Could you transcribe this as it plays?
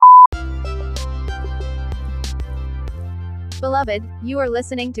Beloved, you are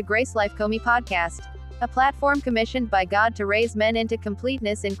listening to Grace Life Comey Podcast, a platform commissioned by God to raise men into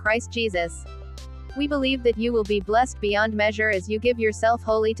completeness in Christ Jesus. We believe that you will be blessed beyond measure as you give yourself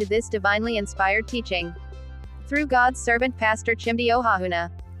wholly to this divinely inspired teaching. Through God's servant Pastor Chimdi Ohahuna.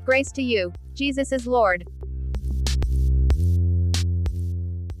 Grace to you. Jesus is Lord.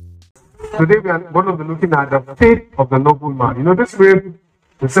 Today we are going to be looking at the faith of the noble man. You know, this miracle,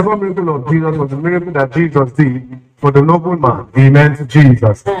 the second miracle of Jesus was the miracle that Jesus did for the noble man. Amen to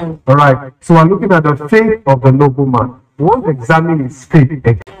Jesus. All right. So we're looking at the faith of the noble man. We want to examine his faith.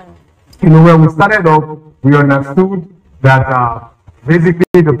 You know, when we started off, we understood that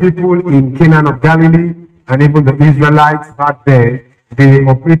basically the people in Canaan of Galilee and even the Israelites back there, they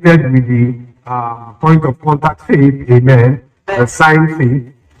operated with the point of contact faith. Amen. The sign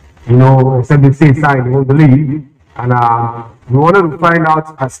faith. You know, except they say sign, they won't believe. And we wanted to find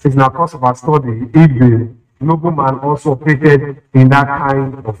out, as in our course of our study, if the nobleman also operated in that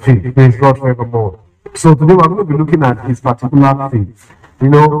kind of faith. Praise God forevermore. So today we're going to be looking at his particular faith. You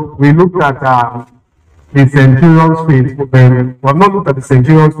know, we looked at the centurion's faith. We have not looked at the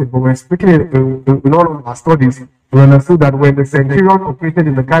centurion's faith, but we're speaking in all of our studies. We understood that when the centurion operated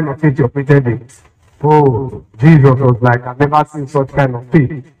in the kind of faith he operated in, oh, Jesus was like, I've never seen such kind of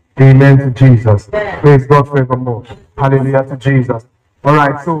faith. Amen to Jesus. Praise God forevermore. Hallelujah to Jesus. All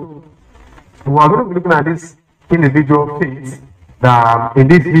right, so we are going to be looking at this individual faith that in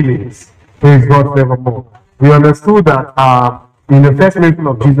these healings. Praise God forevermore. We understood that in the first miracle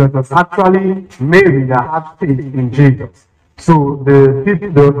of Jesus, it was actually Mary that had faith in Jesus. So the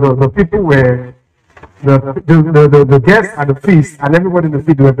people were the guests at the feast and everybody in the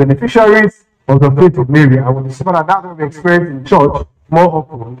feast were beneficiaries of the faith of Mary. I want to say that that's what we experience in church more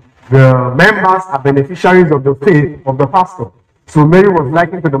often. The members are beneficiaries of the faith of the pastor. So Mary was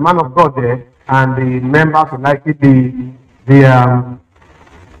likened to the man of God there, and the members were likened the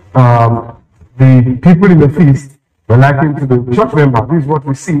people in the feast were likened to the church members. This is what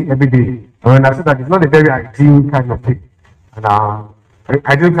we see every day. And I said that it's not a very ideal kind of thing. And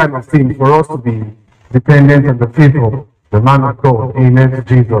ideal kind of thing for us to be dependent on the faith of the man of God. Amen to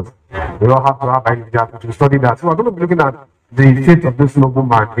Jesus. We all have to have ideas to study that. So we're going to be looking at the faith of this noble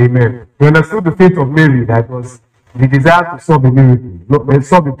man. Amen. We understood the faith of Mary, that was the desire to solve a miracle,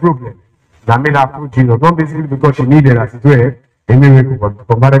 solve a problem that made her approach Jesus. Not basically because she needed, as it were, a miracle, but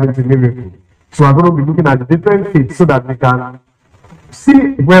converted into a miracle. So we're going to be looking at the different faiths so that we can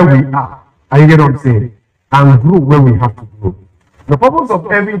see where we are. And you get what I'm saying? And grow where we have to grow. The purpose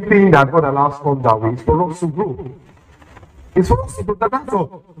of everything that God allows comes our way is for us to grow. It's for us to grow. That's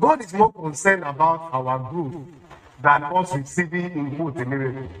all. God is more concerned about our growth than us receiving input in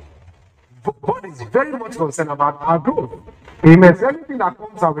miracle. God is very much concerned about our growth. Amen. So everything that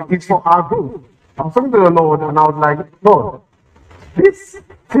comes our way is for our growth. I was talking to the Lord and I was like, Lord, this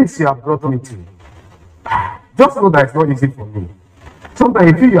place you have brought me to, just know that it's not easy for me.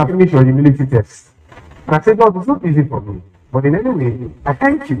 Sometimes you feel you have finished your humility test. And I said, Lord, it's not easy for me. But in any way, I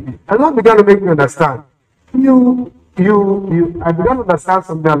thank you. And Lord began to make me understand. I began to understand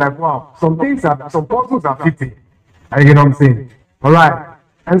something like, wow, some puzzles are fitting. You get what I'm saying? All right.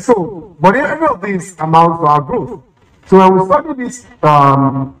 And so, but every of these amounts to our growth. So when we study these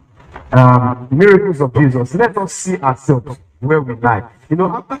miracles of Jesus, let us see ourselves where we lie. You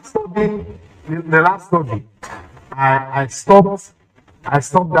know, after studying the last study, I stopped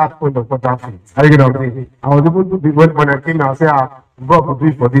that point of contact faith. You get what I'm saying? I was able to be, when I came, I say, God will do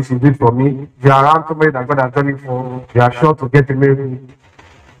it for this, you do it for me. If you are around somebody that God has done it for, you are sure to get a miracle.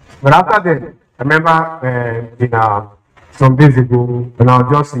 But after that, I remember some days ago, when I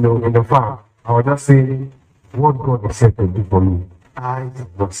was just in the farm, I was just saying, what God is said to do for me, eyes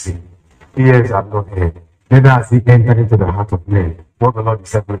have not seen, ears have not heard, neither has He entered into the heart of man. What the Lord is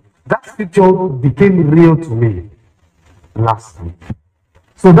said to me. That scripture became real to me last week.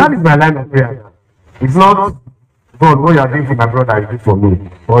 So that is my line of prayer now. It's not, God, what you are doing for my brother, you do for me.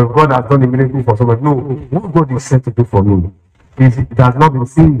 Or God has done a miracle for someone. No, what God is said to do for me. It has not been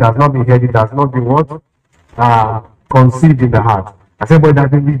seen, it has not been heard, it has not been what? Conceived in the heart. I said, but it has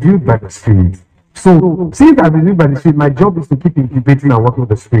been revealed by the Spirit. So, since it has been revealed by the Spirit, my job is to keep incubating and working with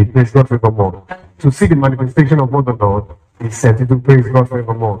the Spirit. Praise God forevermore. To see the manifestation of what the Lord is sent to praise God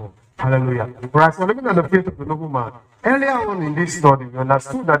forevermore. Hallelujah. Right, so looking at the faith of the noble man. Earlier on in this study, we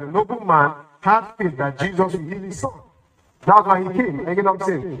understood that the noble man had faith that Jesus would heal his son. That's why he came. You get what I'm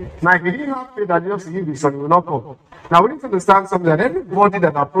saying? Now, if he didn't have faith that Jesus would heal his son, he will not come. Now, we need to understand something, that everybody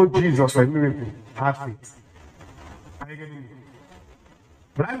that approached Jesus for a miracle had faith. Are you getting me?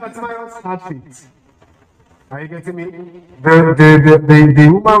 Blind Bartimaeus had faith. Are you getting me? The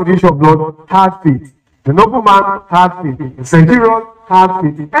woman with the issue of blood had faith. The nobleman had faith. The centurion had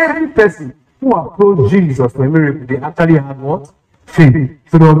faith. Every person who approached Jesus for a miracle, they actually had what? Faith.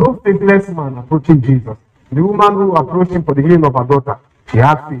 So there was no faithless man approaching Jesus. The woman who approached him for the healing of her daughter, she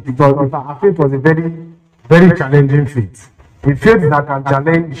had faith. Because her faith was a very, very challenging faith. A faith that can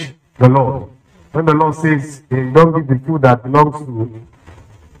challenge the Lord. When the Lord says, you don't give the food that belongs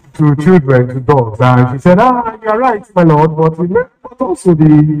to children, to dogs. And she said, you're right, my Lord, but also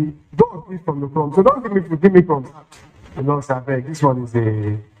the dog eats from the crumbs. So don't give me food, give me crumbs. The Lord said, this one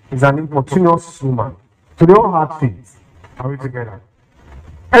is an importunous woman. So they all had faith. Are we together?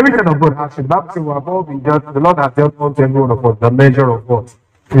 Every kind of God has faith. The Bible says we have all been dealt, the Lord has dealt unto every one of us the measure of what?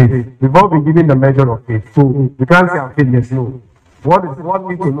 Faith. We've all been given the measure of faith. So you can't say I'm faithless, no. What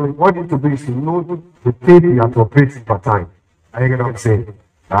we need to do is to know the faith you have to operate in per time. Are you getting what I'm saying?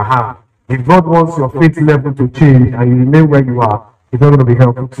 If God wants your faith level to change and you remain where you are, it's not going to be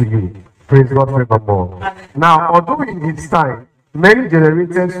helpful to you. Praise God forevermore. Now, although in his time, many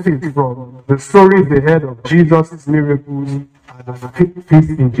generated faith from the stories they heard of Jesus' miracles and the feast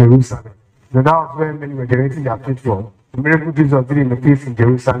in Jerusalem. So that was where many were generating their faith from. The miracle Jesus did in the feast in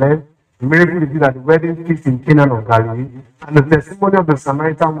Jerusalem, the miracle he did at the wedding feast in Canaan of Galilee, and the testimony of the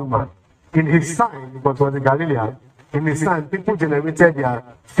Samaritan woman. In his time, because he was a Galilean, in his time, people generated their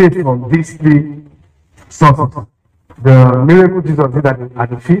faith from these three sources. The miracle Jesus did at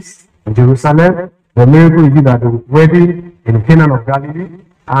the feast in Jerusalem, the miracle he did at the wedding in Canaan of Galilee,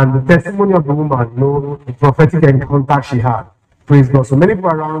 and the testimony of the woman, the prophetic encounter she had. Praise God. So many people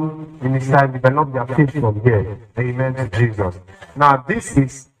around in his time developed their faith from here. Amen to Jesus. Now, this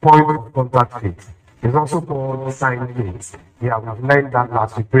is point of contact faith. It's also called sign faith. Yeah, we've learned that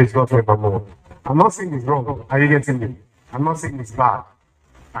last week. Praise God forevermore. I'm not saying it's wrong. Are you getting me? I'm not saying it's bad.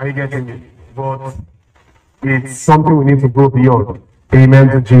 Are you getting me? But it's something we need to go beyond. Amen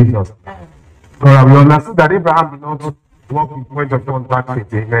to Jesus. Alright, we understood that Abraham did not walk with point of contact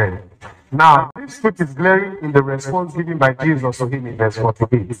faith. Amen. Now, this truth is glaring in the response given by Jesus to him in verse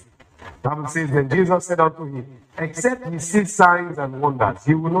 48. The Bible says, then Jesus said unto him, except ye see signs and wonders,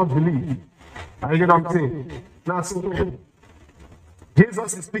 you will not believe. Are you get what I'm saying? Now, so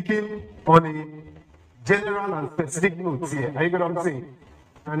Jesus is speaking on a general and specific note here. Are you get what I'm saying?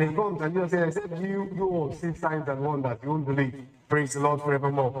 And he comes and Jesus says, except you all see signs and wonders, you won't believe. Praise the Lord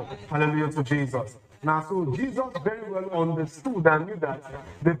forevermore. Hallelujah to Jesus. Now, so Jesus very well understood and knew that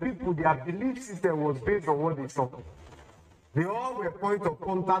the people, their belief system was based on what they saw. They all were point of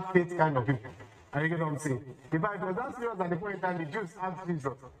contact faith kind of people. Are you getting what I'm saying? If I was that serious at the point in time, the Jews asked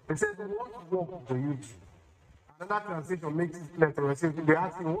Jesus, they said, what work do you do? Another translation makes it clear to us. They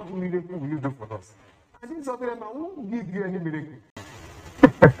asked him, what miracle will you do for us? And Jesus told them, I won't give you any miracle.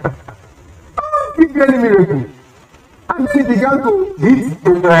 I won't give you any miracle. And then he began to hit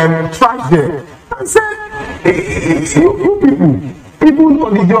the trash there. And said, you people, even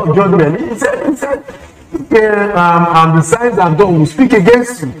on the day of judgment, he said, and the signs I've done will speak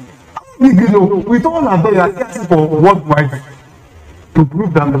against you. With all I've done, you are asking for what right to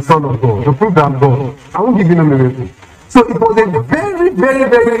prove that I'm the Son of God, to prove that I'm God. I won't give you no miracle. So it was a very, very,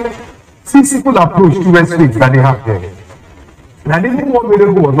 very physical approach towards faith that they have there. And even one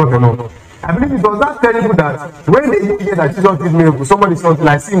miracle was not enough. I believe it was that terrible that when they hear that Jesus did miracle, somebody said,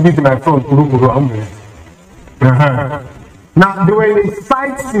 I see him beating my front. Now, they were in a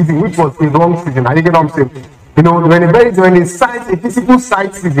sight season, which was the wrong season. I get what I'm saying? You know, when a physical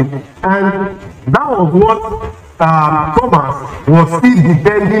sight season. And that was what Thomas was still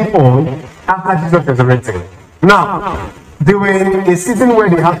depending on after Jesus resurrected. Now, they were in a season where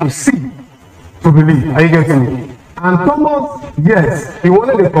they had to see to believe. Are you getting me? And Thomas, yes, he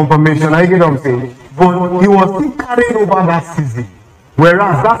wanted a confirmation, I get what I'm saying, but he was still carrying over that season.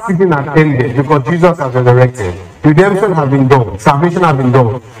 Whereas that season had ended because Jesus has resurrected. Redemption has been done, salvation has been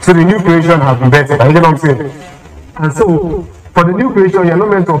done, so the new creation has been better. I get what I'm saying? And so, for the new creation, you're not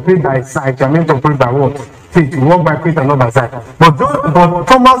meant to operate by sight, you're meant to operate by what? Faith. You walk by faith and not by sight. But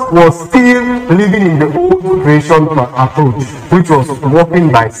Thomas was still living in the old creation approach, which was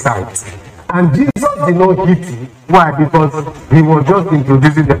walking by sight. And Jesus did not hit him. Why? Because he was just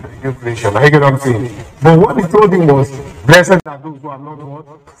introducing them to the new creation. I get what I'm saying? But what he told him was, blessed are those who have not what?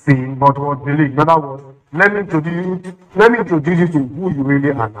 Seen, but what believe. In other words, let me introduce you to who you really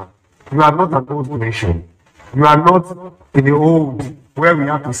are now. You are not an old creation. You are not in the old, where we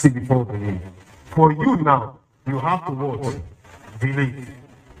have to see before believe. For you now, you have to what? Believe.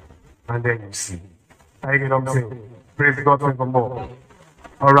 And then you see. I get what I'm saying? Praise God forevermore.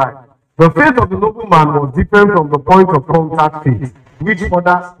 Alright. The faith of the nobleman was different from the point of contact faith, which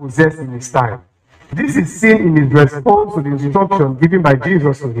others possessed in his time. This is seen in his response to the instruction given by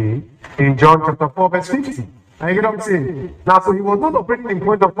Jesus to him in John chapter 4, verse 50. And you get what I'm saying? Now, so he was not operating in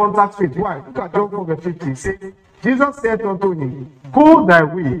point of contact faith. Why? Look at John 4, verse 50. He says, Jesus said unto him, go thy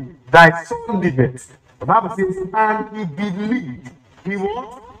way, thy son liveth. The Bible says, and he believed. He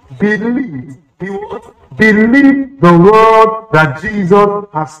what? Believed. He what? Believed the word that Jesus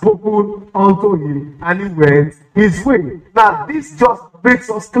has spoken unto him, and he went his way. Now, this just makes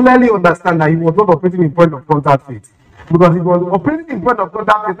us clearly understand that he was not operating in point of contact faith. Because he was operating in point of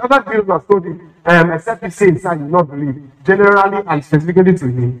contact faith. Other Jesus was told him, except you say inside, you not believe. Generally and specifically to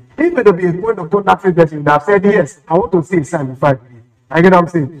him. If it would be a point of contact faith, he would have said, yes, I want to say inside before I believe. I get what I'm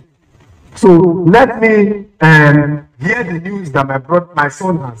saying? So let me hear the news that my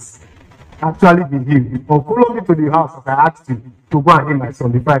son has actually been healed. Or follow me to the house as I asked you to go and heal my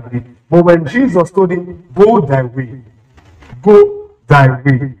son before I believe. But when Jesus told him, go thy way,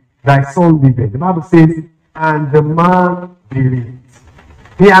 thy son liveth. The Bible says, and the man believed.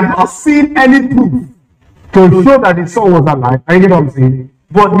 He had not seen any proof to show that his son was alive. I get what I'm saying?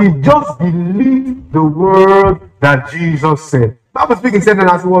 But he just believed the word that Jesus said. Bible speaking said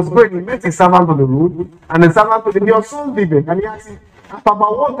that as he was going, he met his servant on the road, and the servant told him, your son liveth. And he asked him, after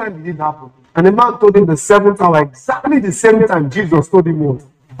about what time did it happen? And the man told him the 7th hour, exactly the same time Jesus told him what?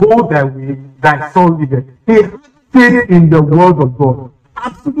 Go thy way, thy son liveth. He had faith in the word of God.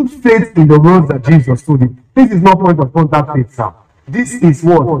 Absolute faith in the words that Jesus told him. This is not point of contact faith, sir. This is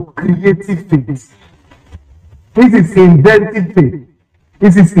what? Creative faith. This is inventive faith.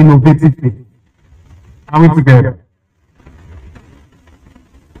 This is innovative faith. Are we together?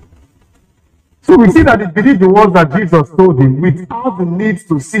 So we see that he believed the words that Jesus told him without the need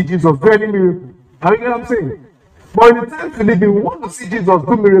to see Jesus do any miracle. Are you get what I'm saying? But in the time to live, we want to see Jesus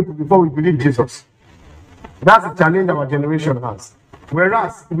do miracles before we believe Jesus. That's the challenge our generation has.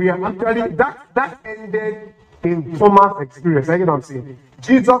 Whereas we are actually, that ended in Thomas' experience. I get what I'm saying?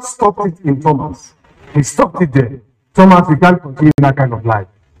 Jesus stopped it in Thomas. He stopped it there. Thomas, we can't continue that kind of life.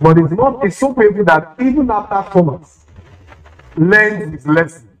 But it's so painful that even after Thomas learned his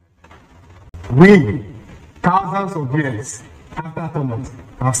lesson, we, thousands of years after Thomas,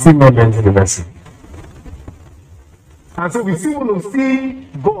 have still not learned the lesson. And so we still want to see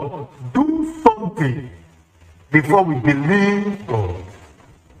God do something before we believe God.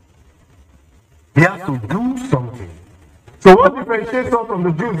 He has to do something. So what differentiates us from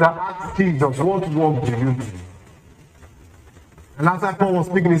the Jews that asked Jesus, what work do you do? And as Paul was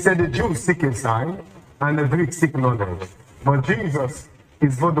speaking, he said the Jews seek a sign and the Greeks seek knowledge. But Jesus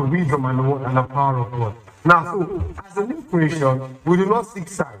is for the wisdom and the power of God. Now, so as a new creation, we do not seek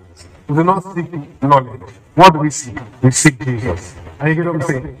signs. We do not seek knowledge. What do we seek? We seek Jesus. And you get what I'm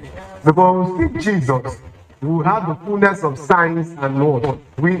saying? Because we seek Jesus, we will have the fullness of signs and knowledge.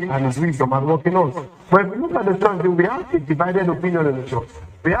 We and his wisdom are working on us. But if we look at the church, we have a divided opinion in the church.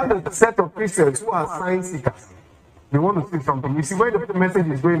 We have a set of Christians who are sign seekers. They want to see something. You see where the message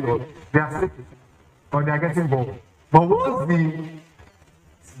is going on, they are sleeping or they are getting bored. But once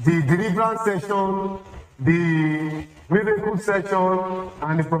the deliverance session, the miracle section,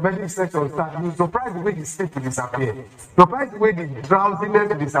 and the prophetic section start, you're surprised the way the sleep will disappear. Surprised the way the drowsiness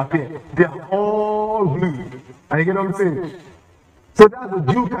will disappear. They are all blue. Are you getting what I'm saying? So that's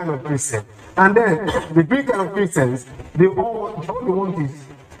the Jew kind of Christian. And then the Greek kind of Christians, all they want is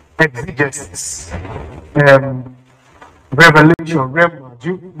exegesis. Revelation,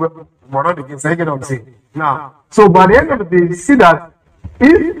 we're not against. I get what I'm saying. Now, so by the end of the day, see that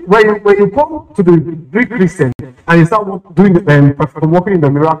when you come to the Greek Christian and you start doing working in the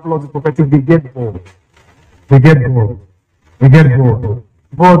miraculous, the prophetic, they get bored. They get bored.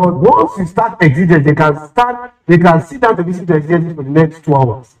 But once you start exegesis, they can sit down to listen to exegesis for the next 2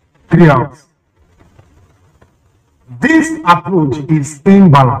 hours, 3 hours. This approach is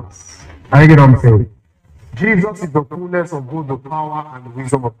imbalance. I get what I'm saying. Jesus is the fullness of both the power and the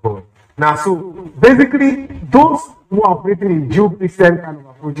wisdom of God. Now, so basically, those who are operating in Jew Christian kind of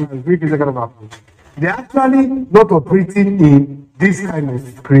approach and Greek Christian kind of approach, they're actually not operating in this kind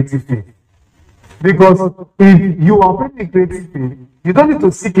of creative faith. Because if you are operating in creative faith, you don't need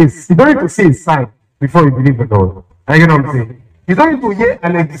to see a sign before you believe in God. I get what I'm saying? You don't need to hear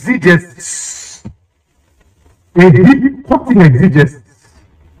an exegesis, a deep cutting exegesis,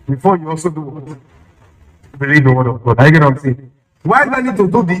 before you also do what? Believe the word of God. I get what I'm saying? Why do I need to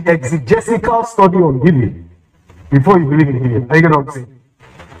do the exegetical study on healing before you believe in healing? I get what I'm saying?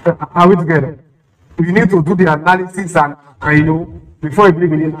 Are we together? You need to do the analysis and before you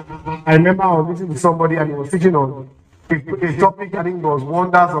believe in it. I remember I was listening to somebody and he was teaching on a topic, I think it was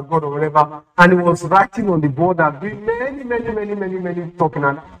wonders of God or whatever, and he was writing on the board that doing many talking.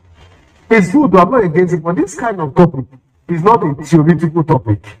 And It's good, I'm not against it, but this kind of topic is not a theoretical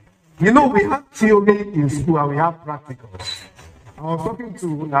topic. You know, we have theory in school and we have practicals. I was talking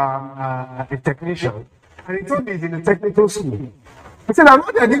to a technician, and he told me he's in a technical school. He said, I'm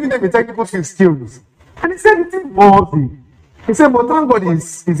not giving them a technical skills. And he said, it's ballsy. He said, but thank God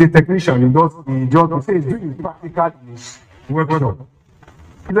he's a technician. He just he's doing his practical in his workshop.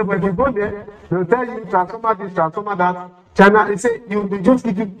 He said, but if you go there, they'll tell you transformer this, transformer that. China, he said, they just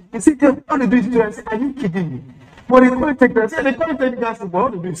give you. He said, how they do it today? I said, are you kidding me? But they call it technical. I said, they call it technical school, but how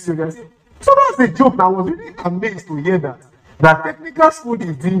they do it today? So that's a joke. I was really amazed to hear that. That technical school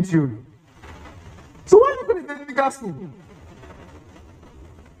is doing theory. So why are you going to technical school?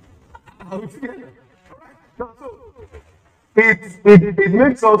 It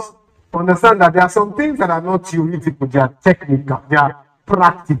makes us understand that there are some things that are not theoretical, they are technical, they are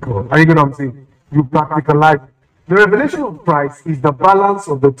practical. Are you getting what I'm saying? You practicalize. The revelation of Christ is the balance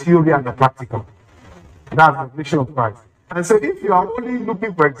of the theory and the practical. That's the revelation of Christ. And so if you are only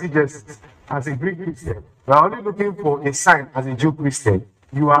looking for exegesis as a Greek Christian, you are only looking for a sign as a Jew Christian,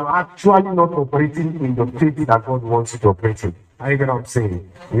 you are actually not operating in the faith that God wants you to operate in. Are you get what I'm saying?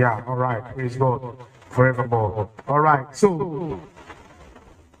 Yeah, all right. Praise God forevermore. All right. So,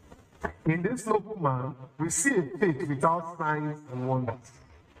 in this noble man, we see a faith without signs and wonders.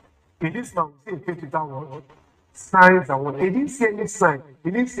 In this man, we see a faith without what? Signs and wonders. He didn't see any sign.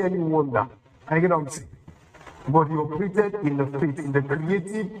 He didn't see any wonder. Are you get what I'm saying? But he operated in the faith, in the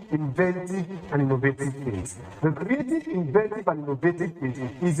creative, inventive, and innovative faith. The creative, inventive, and innovative faith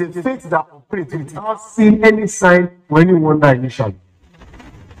is a faith that operates without seeing any sign or any wonder initially.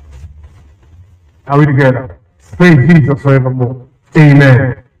 Are we together? Praise Jesus forevermore.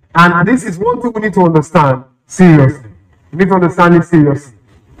 Amen. And this is one thing we need to understand seriously. We need to understand it seriously.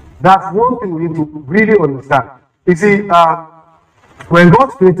 That's one thing we need to really understand. You see, when God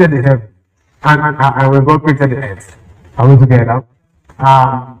created the heaven, and when God created the earth, are we together?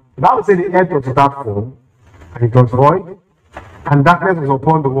 The Bible says the earth was without form, and it was void, and darkness was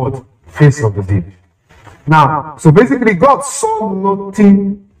upon the what? Face of the deep. Now, so basically, God saw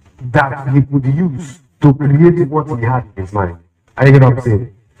nothing that he could use to create what he had in his mind. Are you getting what I'm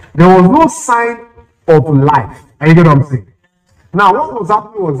saying? There was no sign of life. Are you getting what I'm saying? Now, what was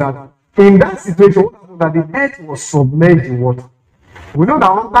happening was that in that situation, what happened that the earth was submerged in water. We know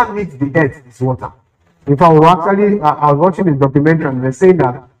that underneath the earth is water. In fact, I was watching a documentary and they're saying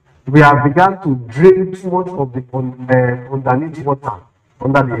that we have begun to drain too much of the underneath water,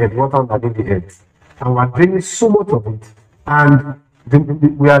 under the earth, water underneath the earth. And we're draining so much of it. And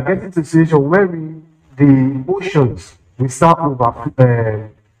we are getting to a situation where the oceans will start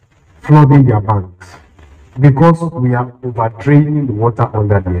flooding their banks because we are over draining the water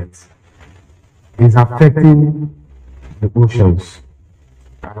under the earth. It's affecting the oceans.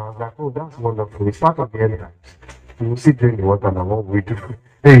 And I was like, oh, that's wonderful. It's part of the end times. You will see drain the water and what we do.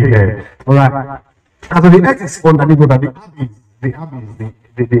 Amen. All right. And so the earth is underneath water. The abyss,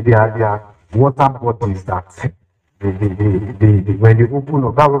 they are water bodies that when you open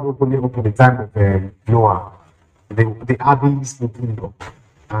up, that was open the time of Noah. The abyss opened up.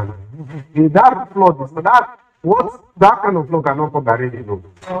 And that flood is that kind of flood cannot come directly.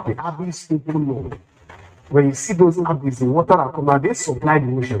 The abyss opened up. When you see those abysses, the water that come out, they supply the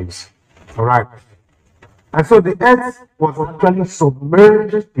oceans. All right. And so the earth was actually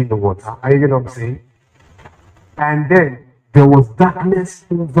submerged in the water. Are you getting what I'm saying? And then there was darkness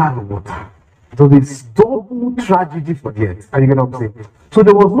over the water. So this double tragedy for the earth. Are you getting what I'm saying? So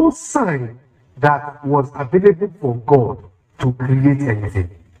there was no sign that was available for God to create anything.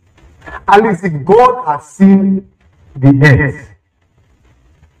 At least if God has seen the earth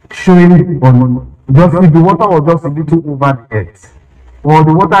showing on just if the water was just a little over the earth, or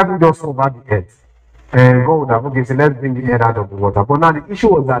the water just over the earth, and God would have, okay, so let's bring the earth out of the water. But now the issue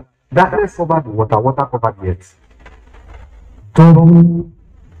was that darkness covered the water, water covered the earth. Double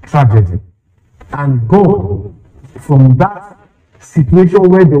tragedy. And God, from that situation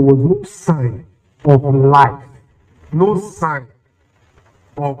where there was no sign of life, no sign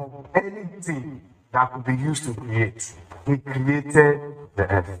of anything that could be used to create, he created the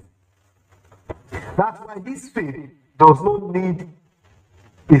earth. That's why this faith does not need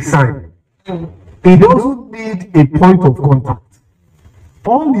a sign. It doesn't need a point of contact.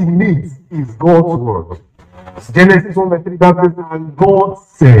 All it needs is God's word. Genesis 1:3, that says, and God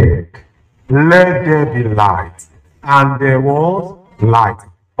said, let there be light. And there was light.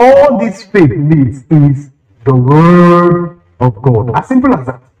 All this faith needs is the word of God. As simple as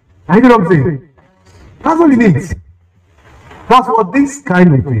that. I know what I'm saying? That's all it needs. That's what this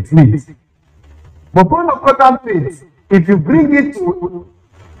kind of faith needs. But point of contact faith, if you bring it to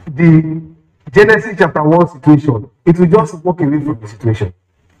the Genesis chapter 1 situation, it will just walk away from the situation.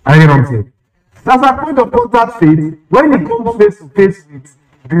 I hear what I'm saying? That's a point of contact faith. When it comes face to face with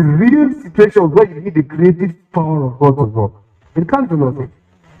the real situations where you need the creative power of God to work, it can't do nothing.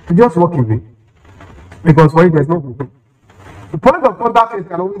 To just walk away. Because for it, there's no hope. The point of contact faith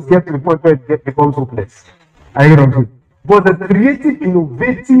can always get to the point where it becomes hopeless. I hear what I'm saying? But the creative,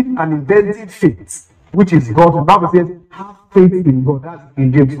 innovative, and inventive faith, which is God, the Bible says, have faith in God. That's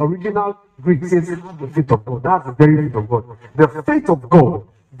in James. Original Greek says, have the faith of God. That's the very faith of God. The faith of God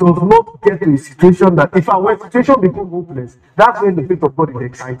does not get to a situation that if our situation becomes hopeless, that's when the faith of God is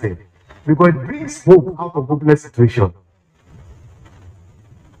excited. Because it brings hope out of hopeless situation.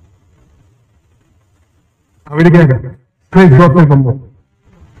 Are we together? Praise God forevermore.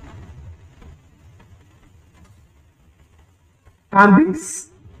 And this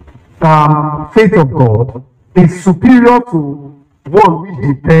faith of God is superior to one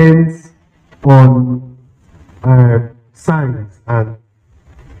which depends on signs and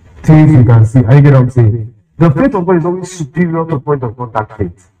things you can see. Are you get what I'm saying? The faith of God is always superior to point of contact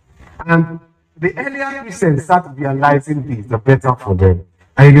faith. And the earlier Christians start realizing this, the better for them.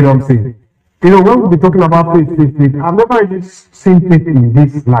 Are you get what I'm saying? You know, when we be talking about faith, I've never really seen faith in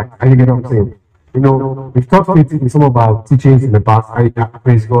this light. Are you get what I'm saying? You know, we've taught faith in some of our teachings in the past. I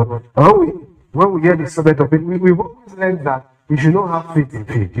praise God. When we hear the subject of it, we've always learned that you should not have faith in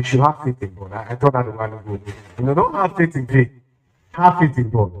faith. You should have faith in God. I thought that a while ago. You know, don't have faith in faith. Have faith in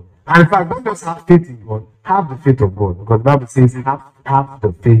God. And in fact, don't just have faith in God. Have the faith of God. Because the Bible says, have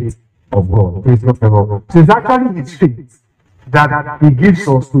the faith of God. Praise God forever. So it's actually His faith that He gives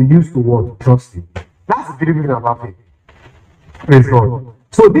us to use to what? Trust Him. That's the beautiful thing about faith. Praise God.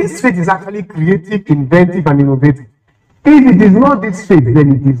 So this faith is actually creative, inventive, and innovative. If it is not this faith,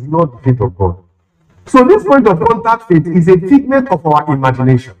 then it is not the faith of God. So this point of contact faith is a figment of our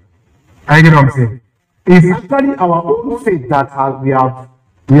imagination. I get what I'm saying? It's actually our own faith that we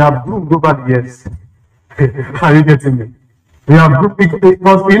have groomed over the years. Are you getting me? We have groomed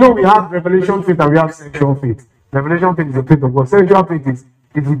because we know we have revelation faith and we have sexual faith. Revelation faith is the faith of God. Sexual faith is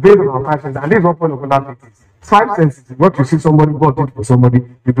based on our passions, and this is what point of contact faith is. 5 senses. What you see somebody, God did for somebody,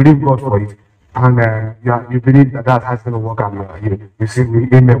 you believe God for it, and you believe that has going to work, and you say,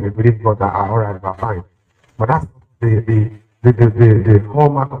 amen, we believe God that all right, we're fine. But that's the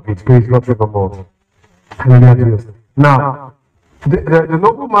hallmark of it. Praise God forevermore. Hallelujah. Now, the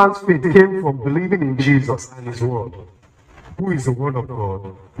nobleman's faith came from believing in Jesus and His word, who is the word of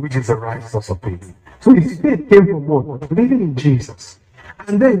God, which is the right source of faith. So his faith came from what? Believing in Jesus.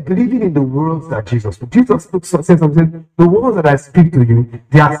 And then believing in the words that Jesus spoke. Jesus said something, the words that I speak to you,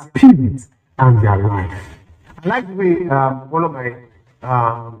 they are spirit and they are life. I like the way one of my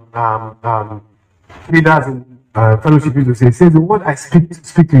leaders in fellowship used to say, says the word I speak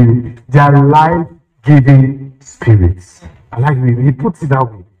to you, they are life-giving spirits. I like the way he puts it that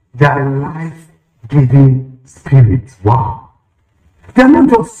way. They are life-giving spirits. Wow. They are not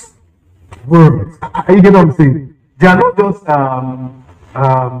just words. You get what I'm saying? They are not just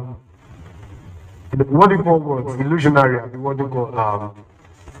what do you call words? Illusionary, what do you call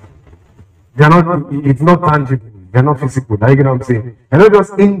they are not, it's not tangible, they're not physical. You get what I'm saying? They're not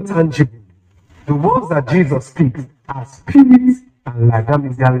just intangible. The words that Jesus speaks are spirit and life. That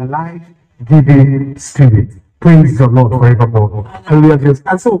means they are life-giving spirit. Praise the Lord forevermore. Hallelujah.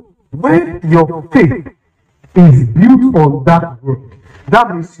 And so when your faith is built on that word, that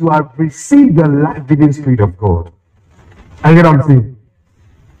means you have received the life-giving spirit of God. I get what I'm saying?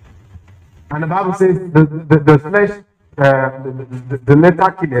 And the Bible says the flesh, the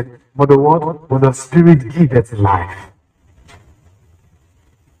letter killeth, but the word, but the spirit giveth life.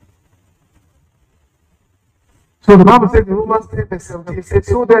 So the Bible says in Romans 3:17, it says,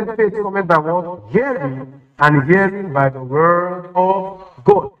 so then faith cometh by what? Hearing, and hearing by the word of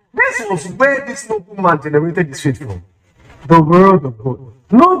God. This was where this nobleman generated his faith from. The word of God.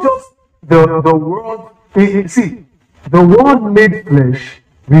 Not just the word, see, the word made flesh,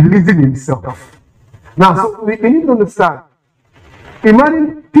 releasing himself. Now, so we need to understand.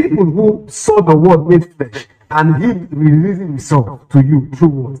 Imagine people who saw the word made flesh and him releasing himself to you through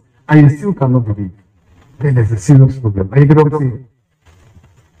words, and you still cannot believe. Then there's a serious problem. Are you getting what I'm saying?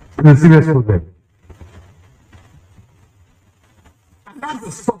 There's a serious problem. And that's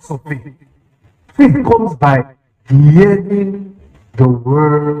the source of faith. Faith comes by hearing the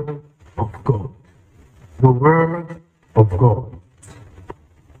word of God. The word of God.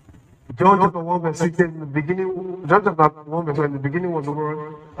 John chapter 1 verse 6 says in the beginning, John chapter 1 verse 1, in the beginning was the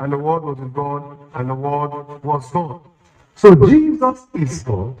word, and the word was with God, and the word was God. So Jesus is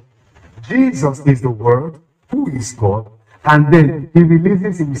God. Jesus is the word, who is God, and then he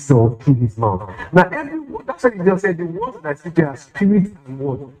releases himself through his mouth. Now, every word, that's what he just said, the words that I speak are spirit and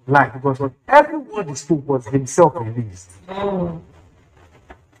word, life, because every word he spoke was himself released. While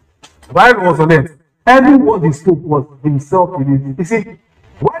he was on earth, every word he spoke was himself released. You see,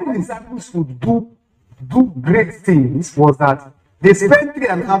 why the disciples could do great things was that they spent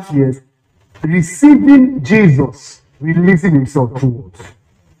 3.5 years receiving Jesus, releasing himself through words.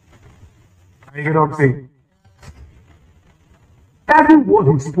 You get what I'm saying? Every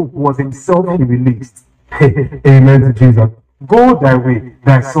word he spoke was himself he released. Amen to Jesus. Go thy way,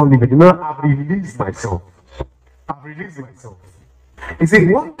 thy son liveth. You know, I've released myself. I've released myself. You see,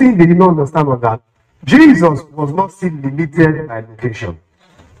 one thing they did not understand was that Jesus was not still limited by location.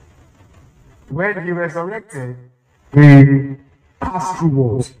 When he resurrected, he passed through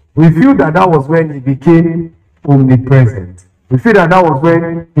walls. We feel that was when he became omnipresent. We feel that was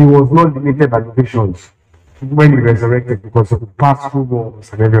when he was not limited by locations when he resurrected, because he passed through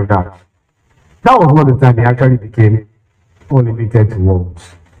walls and every of that. That was not the time he actually became unlimited to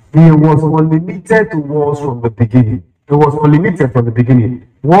walls. He was unlimited to walls from the beginning. It was unlimited from the beginning.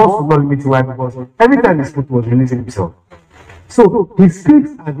 Walls were not limited. Why? Because every time he spoke, he was releasing himself. So he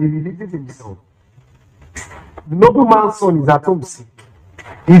speaks and he releases himself. The nobleman's son is at home sick.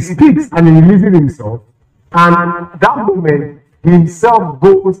 He speaks and he releases himself. And that moment, he himself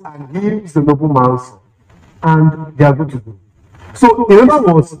goes and heals the nobleman's son. And they are good to go. So, in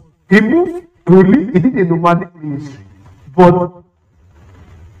other words, he moved to live, he did a nomadic ministry. But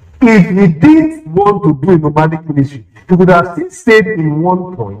if he didn't want to do a nomadic ministry, he could have still stayed in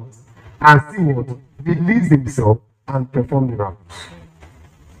one point and still what? Release himself and perform miracles.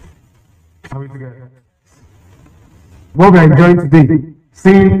 Are we together? What we are enjoying today,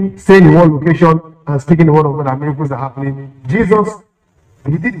 staying in one location and speaking the word of God and miracles are happening. Jesus,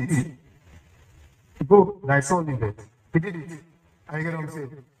 he did it. Go, thy son liveth. He did it. Are you get what I'm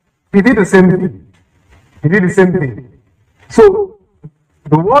saying? He did the same thing. He did the same thing. So,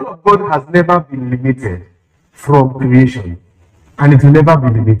 the word of God has never been limited from creation, and it will never be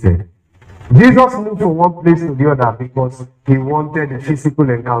limited. Jesus moved from one place to the other because he wanted a physical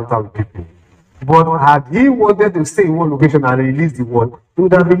encounter with people. But had he wanted to stay in one location and release the word, he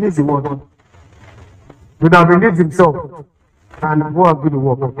would have released the word. He would have released himself and go and do the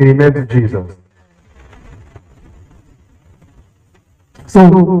work. Amen to Jesus. So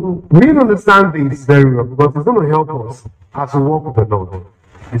we need to understand this very well, because it's going to help us as we walk with the Lord.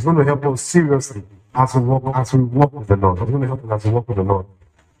 It's going to help us seriously as we walk with the Lord. It's going to help us as we walk with the Lord.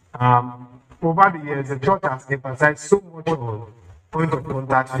 Over the years, the church has emphasized so much on point of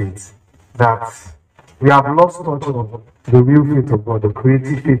contact faith that we have lost touch of the real faith of God, the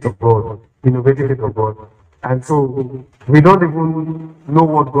creative faith of God, innovative faith of God. And so we don't even know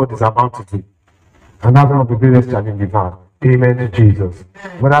what God is about to do. And that's one of the greatest challenges we've had. Amen to Jesus.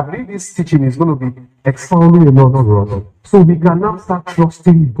 But I believe this teaching is going to be expounding a lot to us. So we can now start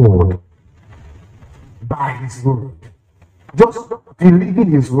trusting God by His word. Just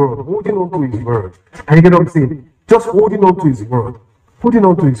believing His word, holding on to His word. And you get what I'm saying? Just holding on to His word. Holding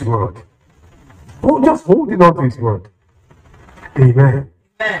on to His word. Just holding on to His word. Amen.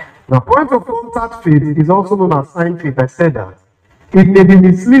 Now, point of contact faith is also known as sign faith. I said that. It may be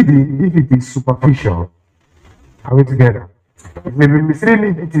misleading if it is superficial. Are we together? It may be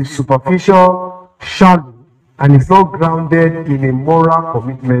misleading if it is superficial, shallow, and it's not grounded in a moral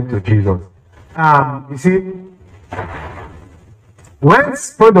commitment to Jesus. You see, when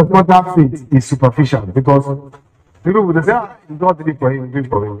point of contact faith is superficial, because people would say, God did it for him, did it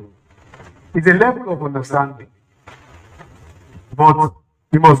for him. It's a level of understanding. But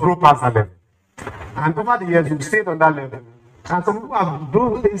you must grow past that level. And over the years, you've stayed on that level. And some people have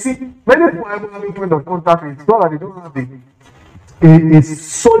grown. You see, many people have having point of contact with God, and they don't have a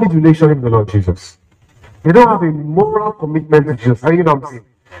solid relationship with the Lord Jesus. They don't have a moral commitment to Jesus. Are you know what I'm saying?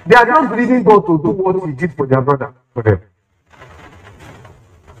 They are not believing God to do what He did for their brother, for them.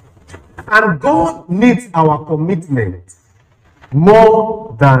 And God needs our commitment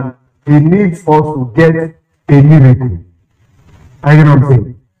more than He needs us to get a miracle. Are you know what I'm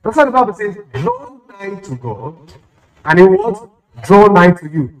saying? That's why the Bible says, draw nigh to God, and He wants draw nigh to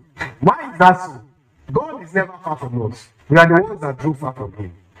you. Why is that so? God is never far from us. We are the ones that drew far from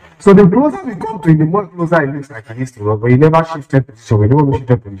Him. So the closer we come to Him, the more closer He looks like He is to us. But He never shifted position. We never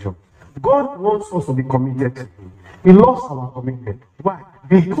shifted position. God wants us to be committed to Him. He loves our commitment. Why?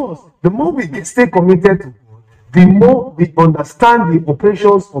 Because the more we stay committed to God, the more we understand the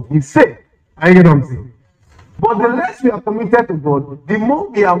operations of His faith. Are you getting what I'm saying? But the less we are committed to God, the more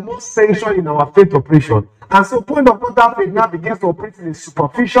we are more sensual in our faith operation. And so point of contact faith now begins to operate in a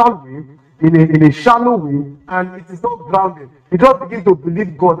superficial way in a shallow way, and it is not grounded. You just begin to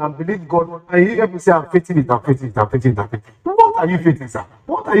believe God, and you hear people say, I'm faithing it. What are you faithing, sir?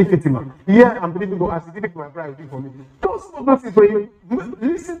 What are you faithing, man? Yeah, I'm believing God. As you give my bride, do for me. Those things, when you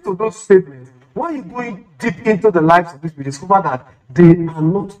listen to those statements, when you're going deep into the lives of these people, you discover that they are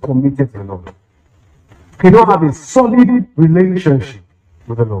not committed to the Lord. They don't have a solid relationship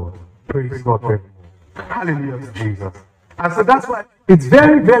with the Lord. Praise God forevermore. Hallelujah to Jesus. And so that's why it's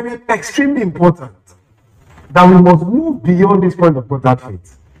very, very extremely important that we must move beyond this point of contact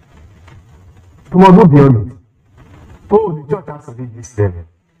faith. We must move beyond it. Oh, the church has to leave this level.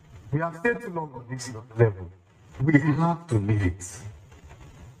 We have stayed too long on this level. We have to leave it.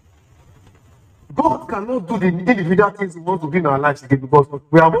 God cannot do the individual things He wants to do in our lives again, because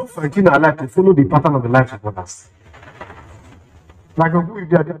we are not finding our life to follow the pattern of the lives of others. Like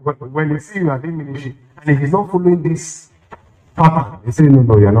when they see you are doing ministry, and if he's not following this pattern, they say,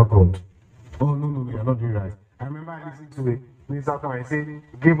 no, you're not God. Oh, no, you're not doing right. I remember I listened to a minister come and say,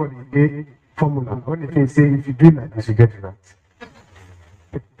 give her the A formula. When they say, if you do it like this, you get it right.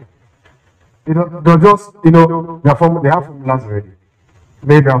 They're just, they have formulas already.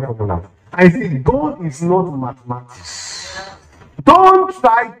 They have formulas. I say, God is not mathematics. Don't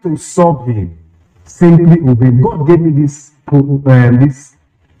try to solve Him. Simply obey. God gave me this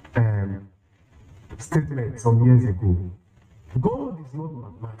statement some years ago. God is not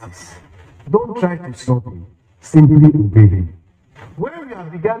mathematics. Don't try to solve Him. Simply obey Him. When we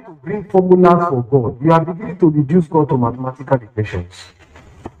have begun to bring formulas for God, we are beginning to reduce God to mathematical equations.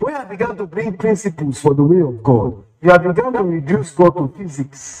 When we have begun to bring principles for the way of God, we have begun to reduce God to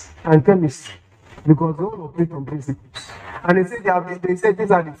physics and chemistry, because they all operate on principles. And they say these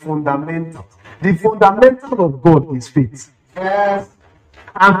are the fundamentals. The fundamental of God is faith. Yes.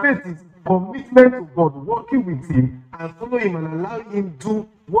 And faith is commitment to God, working with Him and following Him and allowing Him to do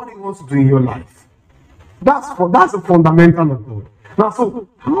what He wants to do in your life. That's the fundamental of God. Now, so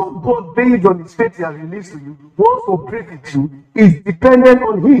how God, based on His faith He has released to you, wants to operate with you is dependent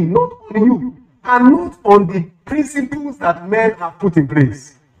on Him, not on you, and not on the principles that men have put in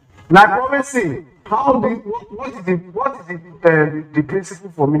place. Like I always say, what is the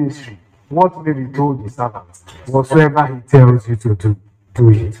principle for ministry? What may be told the servant? Whatsoever he tells you to do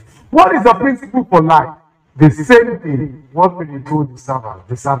it. What is the principle for life? The same thing. What may be told the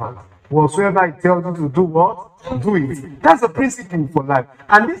servant? Whatsoever he tells you to do what? Do it. That's the principle for life.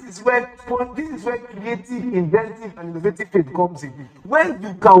 And this is where creative, inventive, and innovative faith comes in. When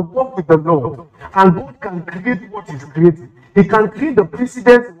you can work with the Lord, and God can create what He's creating. He can create the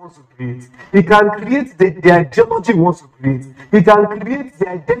precedents He wants to create. He can create the ideology He wants to create. He can create the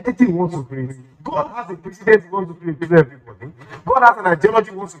identity He wants to create. God has a precedent He wants to create to everybody. God has an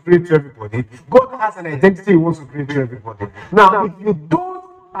ideology He wants to create to everybody. God has an identity He wants to create to everybody. Now, if you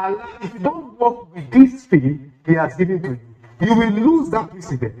don't work with this faith He has given to you, you will lose that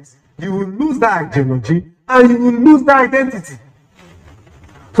precedent, you will lose that ideology, and you will lose that identity.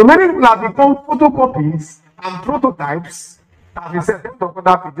 So many people have become photocopies and prototypes, as we said, just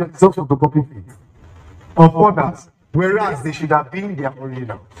photocopy faith of others, whereas they should have been their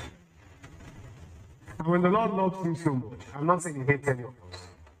original. And when the Lord loves you so much, I'm not saying He hates any of us,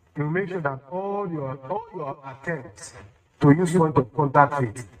 He will make sure that all your attempts to use point of contact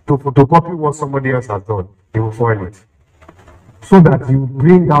faith to photocopy what somebody else has done, He will foil it, so that you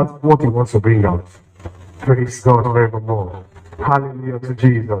bring out what He wants to bring out. Praise God forevermore. Hallelujah to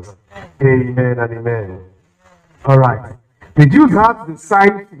Jesus. Amen and amen. All right. The Jews had the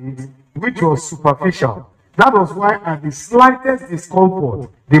sign faith, which was superficial. That was why, at the slightest discomfort,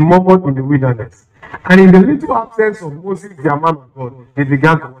 they murmured in the wilderness. And in the little absence of Moses, their man of God, they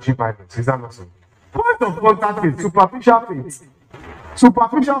began to worship idols. Is that not so? Point of contact faith, superficial faith.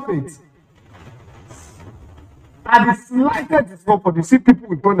 Superficial faith. At the slightest discomfort, you see people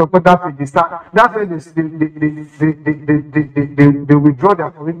with point of contact faith, they start. That's when they withdraw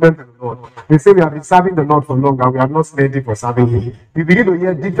their commitment to the Lord. They say, we have been serving the Lord for long and we have not spent it for serving Him. You begin to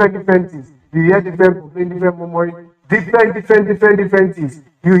hear different things. You hear different complaints, different murmuring, different things.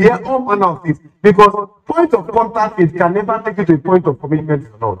 You hear all manner of things. Because point of contact faith can never take you to a point of commitment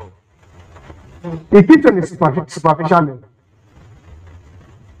to the Lord. It keeps on a superficial level.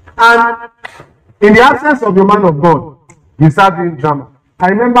 And in the absence of your man of God, you start doing drama. I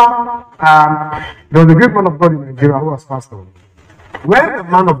remember there was a great man of God in Nigeria who was pastor. When the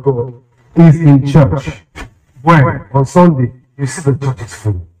man of God is in church, when on Sunday, you see the church is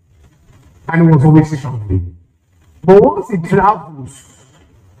full. And he was always struggling. But once he travels,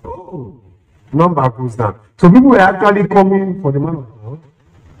 number goes down. So people were actually coming for the man of God,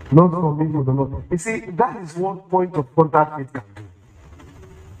 not coming for the Lord. You see, that is what point of contact faith can do.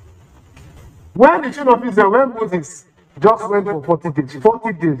 When the children of Israel, when Moses just went for 40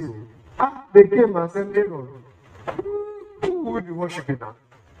 days, they came and said, Aaron, who will be worshiping now?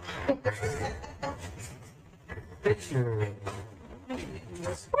 Who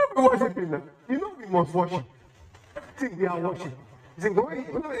will be worshiping now? You know we must worship. I think we are worshiping. You see,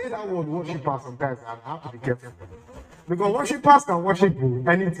 when I hear that word worshippers, sometimes I have to be careful. Because worshippers can worship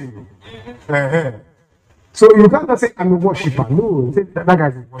anything. So you can't just say, I'm a worshipper. No, say, that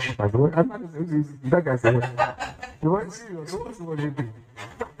guy's a worshipper. That guy's a worshiper. You want serious? What's worshiping?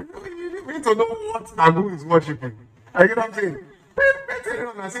 We need to know what and who is worshiping. I get what I'm saying?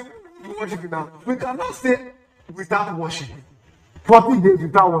 I say, worshiping now. We cannot stay without worship. 40 days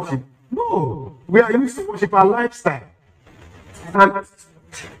without worship. No. We are used to worship our lifestyle. And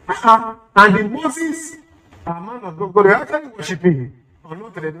the Moses, a man of God, they actually worshiping him. Or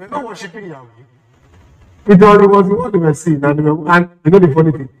not, they were not worshiping Yahweh. It was what they were seeing. And you know the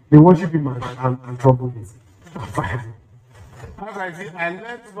funny thing, they worship him and trouble him. As I say, I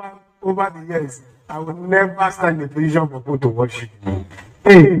learned over the years, I will never stand in a position for people to worship me.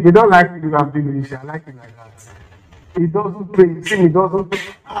 Hey, they don't like me to have been I like it like that. He doesn't pray. See, he doesn't.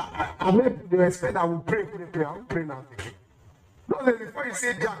 I mean, they expect I will pray. I will pray nothing. No, before you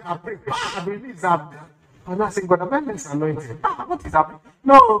say Jack, I pray. I release that. I'm not saying, God, I'm not anointed. What is happening?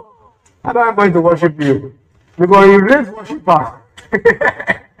 No, I don't am going to worship you. Because you raise worshippers.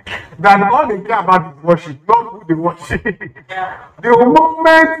 That all they care about is worship, not who they worship. The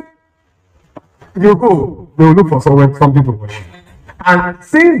moment you go, they will look for something to worship. And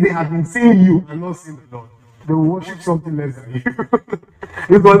since they have been seeing you and not seeing the Lord, they will worship something less than you.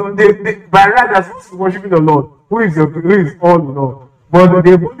 Because they by right, they're supposed to be worshiping the Lord, who is all in all. But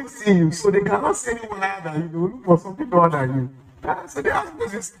they only see you, so they cannot see anyone higher than you. They will look for something other than you. So they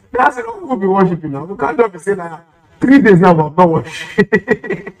ask, who will be worshiping now? We can't just be saying that 3 days now, but not worship.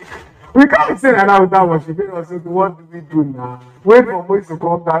 We can't be saying that now without worshiping. So what do we do now? Wait for Moses to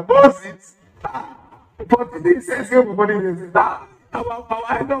come down. Moses. But he says, everybody says that our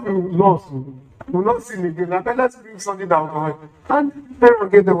idol will lost. We will not sin again. Now let's bring something that will come. And they will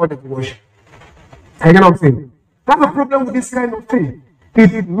get them what they worship. You know what I'm saying? That's the problem with this kind of thing.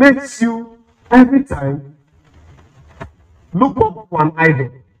 It makes you every time look up for an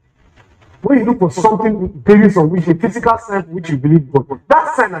idol. When you look for something based on which a physical sign which you believe God,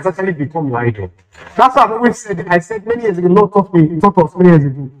 that sign has actually become your idol. That's what I've always said. I said many years ago, Lord taught us many years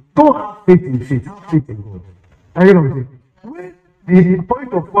ago. Don't have faith in faith, have faith in God. Are you know what I'm saying? When the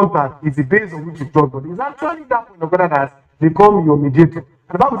point of contact is the base on which you trust God, it's actually that point of contact that has become your mediator.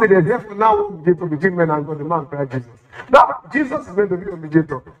 And the Bible says there's therefore now a mediator between men and God, the man Christ Jesus. Now, Jesus is going to be your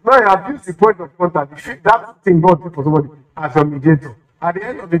mediator. Now you have used the point of contact, that thing God did for somebody as your mediator. At the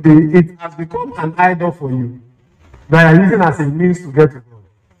end of the day, it has become an idol for you that you are using as a means to get to God.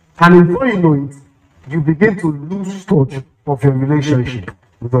 And before you know it, you begin to lose touch of your relationship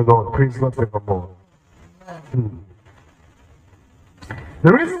with the Lord. Praise God forevermore.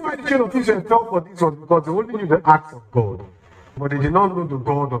 The reason why the children of Israel fell for this was because they only knew the acts of God, but they did not know the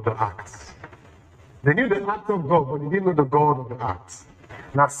God of the acts. They knew the act of God, but they didn't know the God of the acts.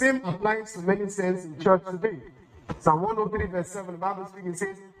 Now, same applies to many sense in church today. Psalm 103 verse 7, the Bible speaking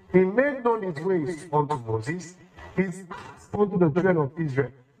says, He made known His ways unto Moses, His acts unto the children of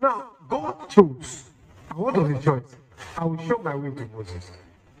Israel. Now, God chose. And what was His choice? I will show my way to Moses,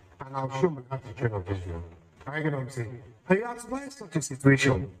 and I will show my path to the children of Israel. Are you get what I'm saying? And you ask, why is such a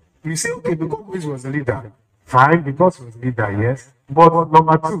situation? You say, okay, because Moses was the leader. Fine, because he was the leader, yes. But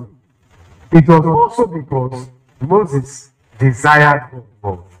number two, it was also because Moses desired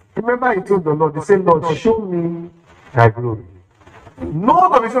God. Remember, he told the Lord, he said, Lord, show me thy glory.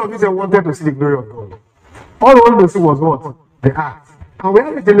 None of the children of Israel wanted to see the glory of God. All they wanted to see was what? The act. And we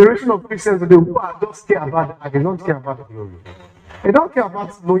have a generation of Christians today who are just care about the act. They don't care about the glory. They don't care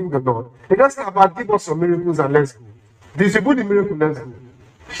about knowing the Lord. They just care about give us some miracles and let's go. Distribute the miracle, let's go.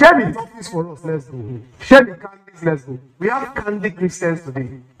 Share the topics for us, let's go. Share the candies, let's go. We have candy Christians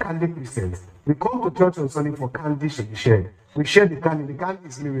today. Candy Christians. We come to church on Sunday for candies to be shared. We share the candy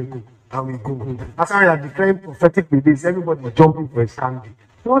is miracle, and we go. That's why we are declaring prophetic release. Everybody is jumping for his candy.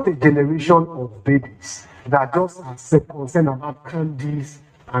 What a generation of babies that just are concerned about candies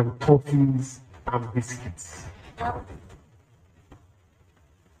and toffees and biscuits.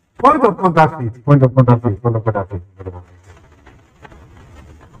 Point of contact faith.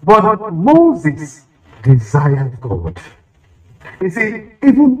 But Moses desired God. You see,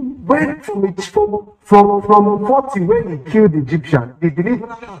 even when from 40 when he killed the Egyptian, the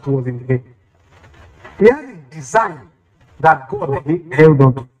deliverance was in him. He had a desire that God held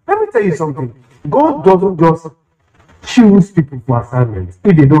on to. Let me tell you something. God doesn't just choose people for assignments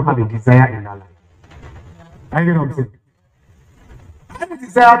if they don't have a desire in their life. I get what I'm saying? I have a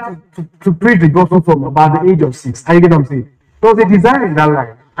desire to preach the gospel from about the age of 6. I get what I'm saying? There was a desire in that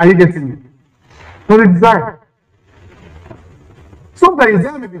life. Are you getting me? There was a desire. Sometimes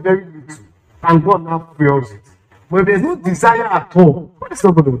desire may be very little, and God now fuels it. But if there's no desire at all, what is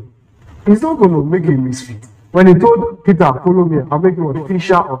not going to do? He's not going to make a misfit. When he told Peter, follow me, I'll make you a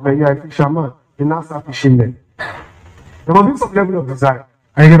fisher of men. You're a fisherman. He now start fishing men. There must be some level of desire.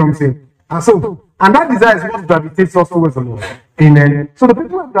 I get what I'm saying? And that desire is what gravitates us towards the Lord. Amen. So the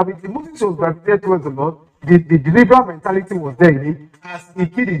people of gravity, Moses was gravitated towards the Lord. The deliverer mentality was there in it. As he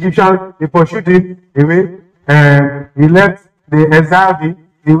killed the Egyptian, they pursued him away. He left, they exiled him.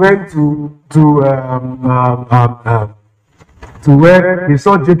 He went to where he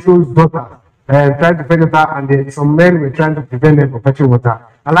saw Jethro's daughter and tried to fetch her, and then some men were trying to prevent them from fetching water.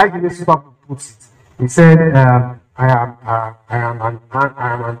 I like the way Super puts it. He said, I am an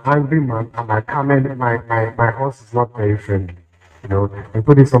angry man, and my horse is not very friendly. You know, they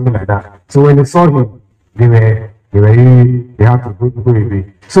put it something like that. So when they saw him, they had to go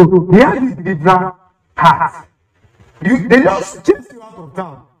away. So he had this deliverer heart. They just chased you out of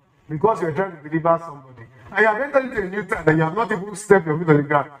town because you're trying to deliver somebody. And you have entered into a new time that you have not even stepped your foot on the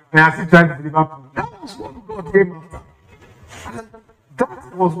ground and you are still trying to deliver people. That was what God came after. And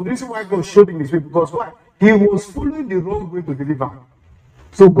that was the reason why God showed him his way, because why? He was following the wrong way to deliver.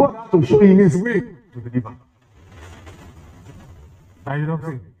 So God had to show him his way to deliver. Are you not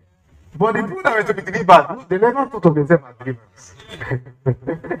saying? But the people that were to be delivered, they never thought of themselves as deliverers.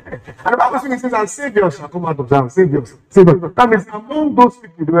 And the Bible says, and saviors shall come out of Zion. Saviors. That means among those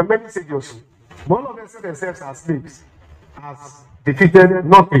people, there were many saviors. One of them said themselves as slaves, as defeated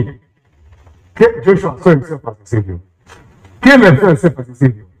nothing. Joshua saw himself as a savior. Caleb saw himself as a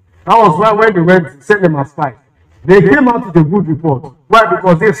savior. That was why when they went to send them as spies, they came out with a good report. Why?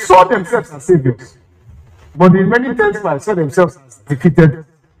 Because they saw themselves as saviors. But the many times spies saw themselves as defeated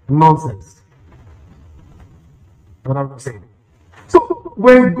nonsense. What I'm saying. So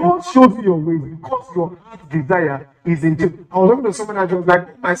when God shows you your ways, because your heart desire is in you. I was talking to someone that was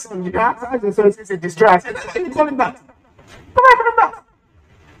like, my son, you have to your son, say destroy. I said, why are you calling that? Why are you calling that?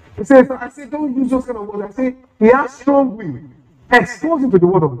 He says, I said, don't use those kind of words. I say, he has strong will. Expose him to the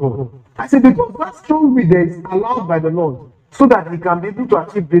word of God. I said, because that strong will there is allowed by the Lord, so that he can be able to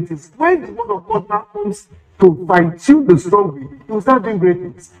achieve great things. When the word of God now comes to fine-tune the strong will, he will start doing great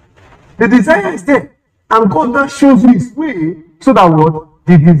things. The desire is there. And God now shows you his way, so that what?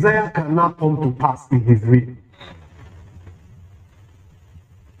 The desire cannot come to pass in his way.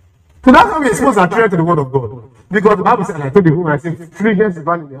 So that's how we're supposed to attract to the word of God. Because the Bible says, and I told the woman, I said, foolishness is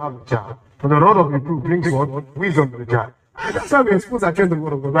found in the heart of the child. But the rod of reproof brings what? Wisdom to the child. And that's how we're supposed to attract to the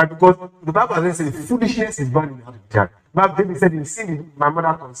word of God, right? Because the Bible doesn't say foolishness is bound in the heart of the child. But David said, in sin, my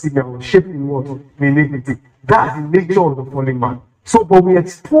mother conceived me, I was shaped in what? In iniquity. That's the nature of the fallen man. So, but we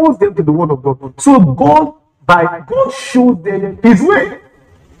expose them to the word of God. So God shows them his way.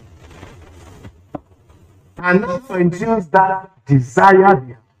 And now fine-tunes that desire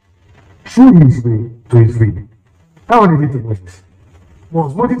there through his way to his will. How did he do Moses?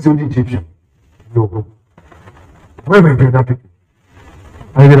 Was Moses the only Egyptian? No. Where were the other people?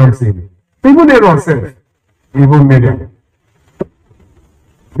 I get what I'm saying. Even Aaron self, even Miriam.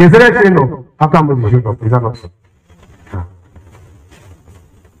 They started saying no after Moses showed up. Is that not so?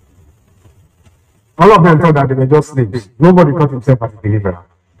 All of them thought that they were just slaves. Nobody thought himself as a deliverer.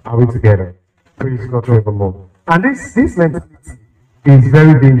 Are we together? Praise God forevermore. And this mentality is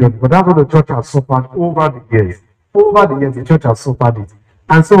very dangerous, but that's what the church has suffered over the years. Over the years, the church has suffered it.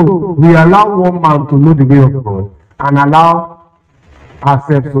 And so we allow one man to know the way of God and allow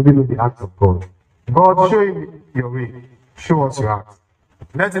ourselves to know the acts of God. God, show him your way. Show us your acts.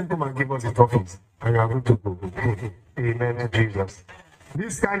 Let him come and give us his office, and we are going to go. Amen to Jesus.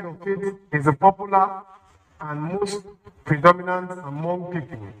 This kind of faith is a popular and most predominant among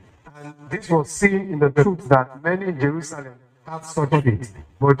people. And this was seen in the truth that many in Jerusalem had such faith.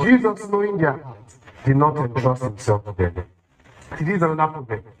 But Jesus, knowing their hearts, did not entrust himself to them. It is another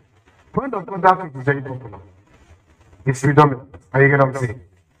problem. Point of contact faith is very popular. It's predominant. Are you getting what I'm saying?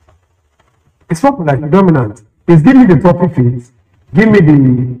 It's popular, predominant. It's give me the toffee faith, give me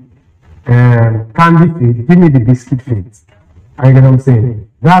the candy faith, give me the biscuit faith. Are you getting what I'm saying?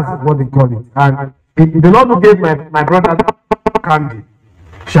 That's what they call it. And the Lord who gave my brother candy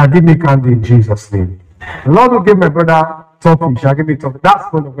shall give me candy in Jesus' name. The Lord who gave my brother toffee shall give me toffee. That's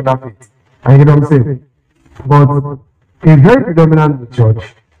point of contact faith. Are you getting what I'm saying? But it's very predominant in the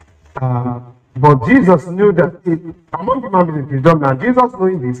church. But Jesus knew that among human beings, predominant, Jesus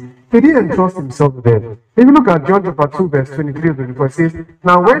knowing this, he didn't entrust himself to them. If you look at John chapter 2, verse 23 to 24, it says,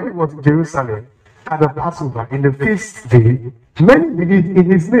 now when he was in Jerusalem at the Passover, in the feast day, many believed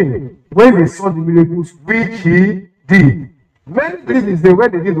in his name when they saw the miracles which he did. Many believed in his name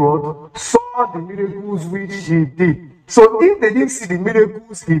when they did what? Saw the miracles which he did. So if they didn't see the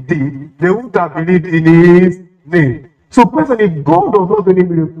miracles he did, they would have believed in his name. So personally, if God does not do any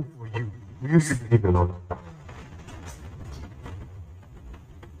miracle for you, will you still believe the Lord?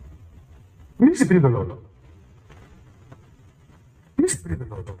 Will you still believe the Lord? Will you still believe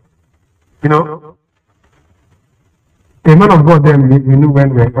the Lord? You know, a man of God then we knew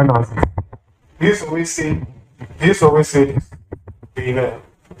when I was there. He used to always say, Amen.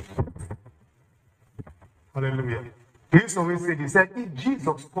 Hallelujah. He used to always say, he said, if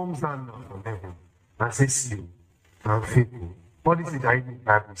Jesus comes down now from heaven and says you, I'm faithful, what is it that in the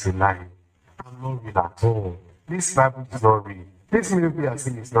Bible is a lie? I'm not real at all. This Bible is not real. This miracle you are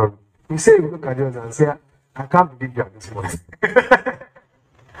seeing is not real. He said, you look at yours and say, I can't believe you at this point.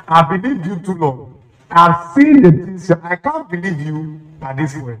 I believed you too long. I've seen the things. I can't believe you at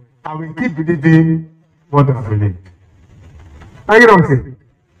this point. I will keep believing what I believe. Are you know what I'm saying?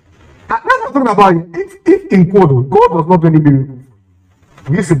 That's what I'm talking about. If in code, God does not do any miracle,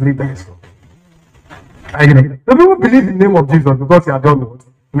 we used to believe that is wrong. Are you know? The people believe in the name of Jesus because he had done what?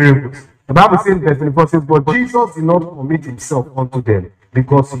 Miracles. The Bible says, verse 24 says, but Jesus did not commit himself unto them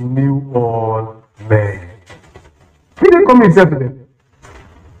because he knew all men. He didn't commit himself to them.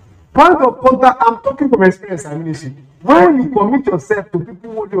 Point of contact, I'm talking from experience and ministry. When you commit yourself to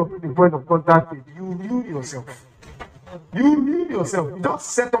people who you the point of contact with, you ruin yourself. You ruin yourself. You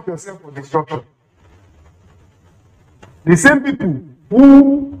just set up yourself for destruction. The same people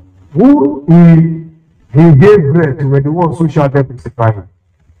who he gave bread to were the ones who shouted crucify him.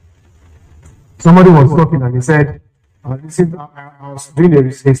 Somebody was talking and he said, listen, I was doing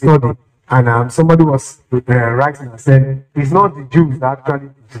a study. And somebody was writing and said, it's not the Jews that actually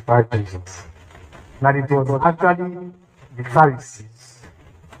crucified Jesus. That it was actually the Pharisees,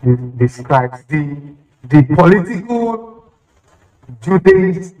 the scribes, the political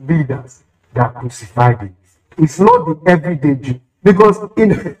Judaist leaders that crucified him. It's not the everyday Jew. Because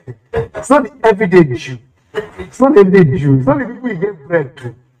it's not the everyday Jew. It's not the everyday Jew. It's not the people he gave bread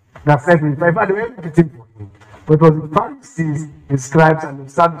to that said, in fact, they were everything for him. But it was the Pharisees, the scribes, and the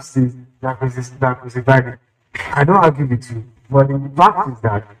Sadducees that crucified him. I don't argue with you, but the fact is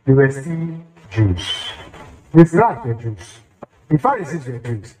that they were still Jews. The scribes were Jews. The Pharisees were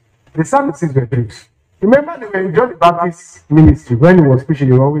Jews. The Sadducees were Jews. Remember, they were in John the Baptist's ministry. When he was preaching,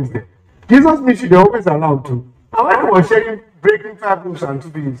 they were always there. Jesus' ministry, they were always around too. And when he was sharing, breaking 5 loaves and 2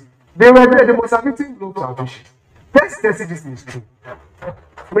 fishes, they were there. They must have eaten loaves and fishes. Let's see this is true.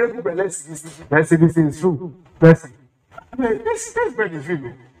 Let's see this is true. Let's see. This bread is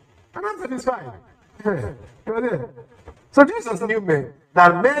real. And I'm satisfied. You're there. So Jesus knew men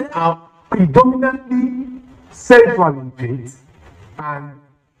that men are predominantly sensual in faith and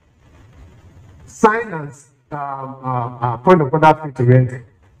sign and point of contact faith oriented.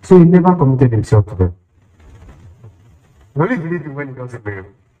 So he never committed himself to them. He only believed him when he does a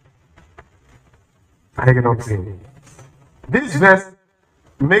miracle. I cannot say. This verse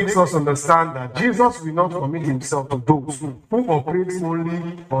makes us understand that Jesus will not commit himself to those who operate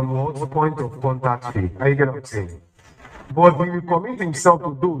only on what point of contact faith. I cannot say. But he will commit himself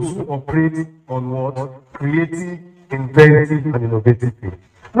to those who operate on what? Creative, inventive, and innovative faith.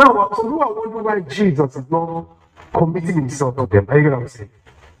 Now, so who are wondering why Jesus is not committing himself to them? I get what I'm saying.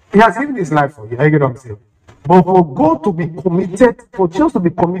 He has given his life for you. I get what I'm saying. But for God to be committed, for Jesus to be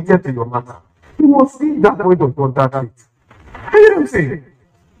committed to your matter, he must see that point of contact faith. I get what I'm saying.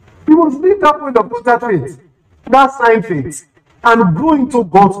 He must leave that point of contact faith, that sign faith, and grow into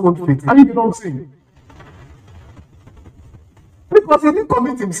God's own faith. Are you know what I'm saying? Because he didn't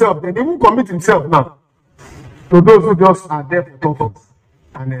commit himself, then he won't commit himself now. To those who just are there for toppings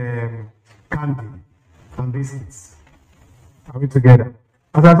and candy and biscuits. Are we together?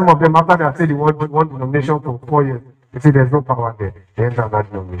 As some of them, after they say they want denomination for 4 years, they say there's no power there. They enter that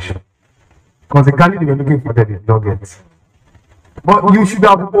denomination. Because the candy they were looking for, they did not get. But you should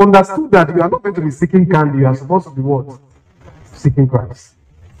have understood that you are not going to be seeking candy, you are supposed to be what? Seeking Christ.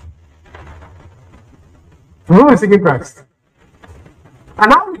 You're not seeking Christ. And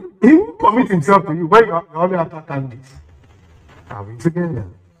now he will commit himself to you when you are only after candies. Are we together?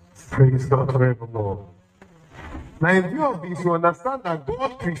 Praise God forevermore. Now, in view of this, you understand that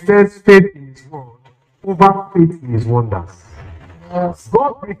God prefers faith in his word over faith in his wonders.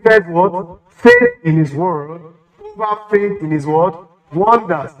 God prefers what? Faith in his word over faith in his word?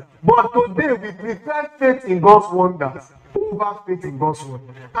 wonders. But today we prefer faith in God's wonders over faith in God's word.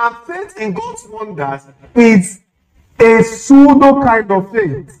 And faith in God's wonders is a pseudo kind of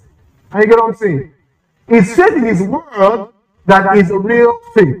faith. You get what I'm saying? It's faith in His word that is real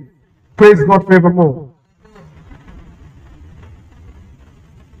faith. Praise God forevermore.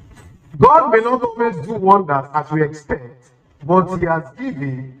 God may not always do wonders as we expect, but He has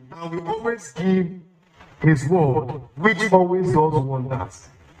given, and we always give His word, which always does wonders.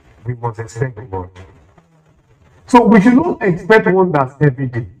 We must expect the word. So we should not expect wonders every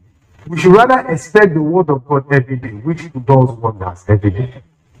day. We should rather expect the word of God every day, which does wonders every day.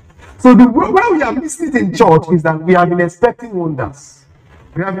 So where we are missing it in church is that we have been expecting wonders.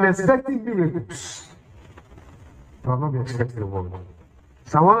 We have been expecting miracles. We have not been expecting the word.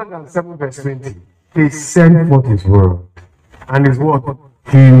 Psalm 107 verse 20. He sent forth His word, and His word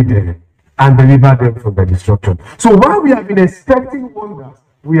healed them and delivered them from their destruction. So while we have been expecting wonders,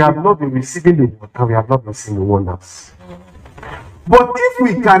 we have not been receiving the word, and we have not been seeing the wonders. But if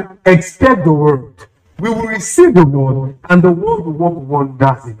we can expect the word, we will receive the word, and the word will work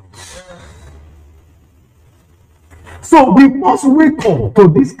wonders in us. So we must wake up to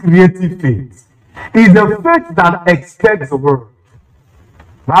this creative faith. It's the faith that expects the word.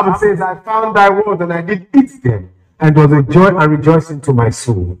 The Bible says, I found thy word and I did eat them, and there was a joy and rejoicing to my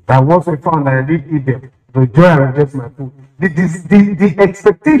soul. That was I found and I did eat them. The joy and rejoicing to my soul. The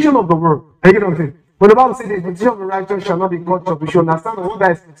expectation of the word. You know what I'm saying? When the Bible says the expectation of the righteous shall not be cut short, we should understand what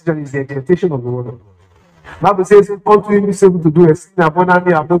that expectation is, the expectation of the word of God. The Bible says, unto Him is able to do exceeding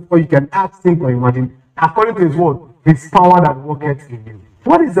abundantly above all you can ask, think, or imagine, according to His word, His power that worketh in you.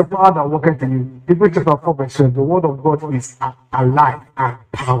 What is the power that worketh in you? Hebrews chapter 4 verse 12, the word of God is alive and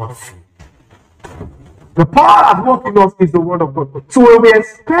powerful. The power that works in us is the word of God. So when we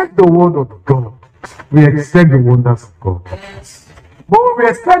expect the word of God, we expect the wonders of God. But when we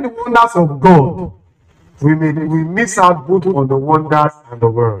expect the wonders of God, we miss out both on the wonders and the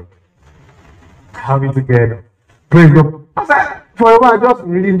word. Have it together. Praise God. I said, for a while, I just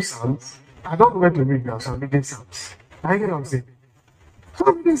reading Psalms. I don't know where to read now, so I'm reading Psalms. I get what I'm saying. So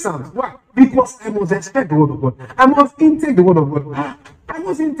I'm reading Psalms. Why? Because I must expect the word of God. I must intake the word of God. I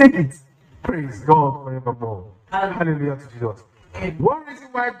must intake it. Praise God forevermore. Hallelujah to Jesus. One reason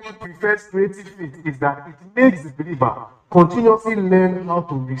why God prefers creative faith is that it makes the believer continuously learn how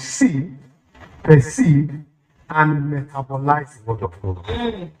to receive, perceive, and metabolize the word of God.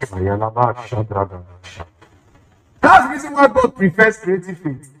 That's the reason why God prefers creative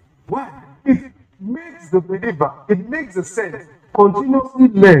faith. Why? It makes the believer, it makes the saint continuously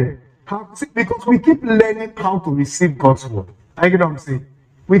learn how to see, because we keep learning how to receive God's word. I get what I'm saying?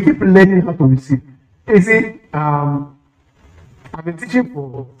 We keep learning how to receive. You see, I've been teaching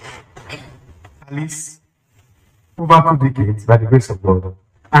for at least over 2 decades by the grace of God,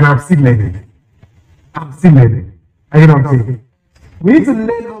 and I'm still learning. I'm still learning. You know what I'm saying? We need to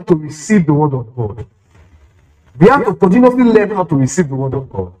learn how to receive the word of God. We have to continuously learn how to receive the word of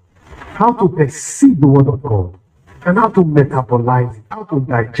God, how to perceive the word of God, and how to metabolize it, how to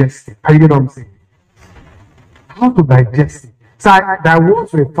digest it. You know what I'm saying? How to digest it. So that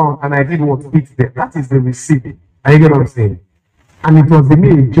words were found, and I did what eat them. That is the receiving. You get what I'm saying? And it was the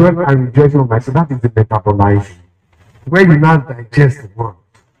me a joy and rejoicing of myself. That is the metabolizing, where you now digest the word.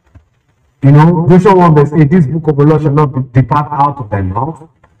 You know, Joshua 1 verse 8, this book of the law shall not depart out of thy mouth,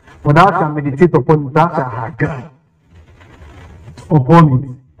 for thou shalt meditate upon it, thou shalt have God upon it.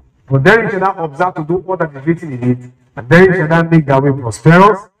 But then you shall not observe to do all that is written in it, and then you shall not make thy way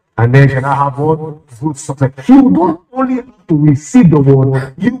prosperous, and then you shall not have what good success. You don't only have to receive the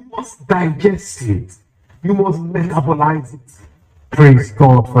word, you must digest it. You must metabolize it. Praise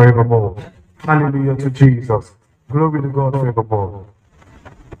God forevermore. Hallelujah to Jesus. Glory to God forevermore.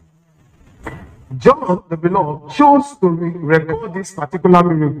 John, the beloved, chose to record this particular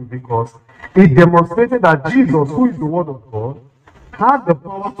miracle because it demonstrated that Jesus, who is the Word of God, had the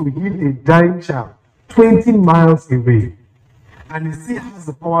power to heal a dying child 20 miles away. And he still has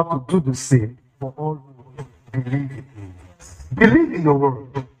the power to do the same for all who believe in him. Believe in the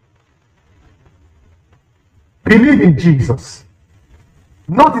Word. Believe in Jesus.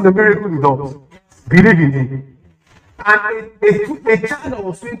 Not in the miracle he does. Believe in him. And a child that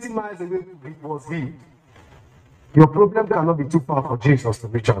was 20 miles away was healed. Your problem cannot be too far for Jesus to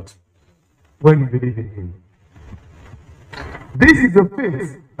reach out when you believe in him. This is the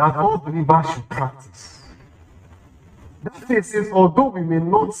faith that all believers should practice. That faith says, although we may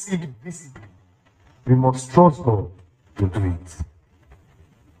not see it visibly, we must trust God to do it.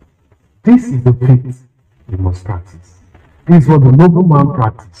 This is the faith we must practice. This is what the nobleman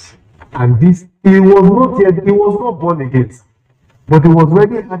practiced. And this, he was not born again. but he was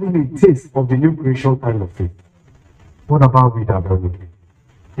already having a taste of the new creation kind of faith. What about we that are born again?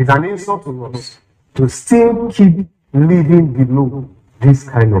 It's an insult to us to still keep living below this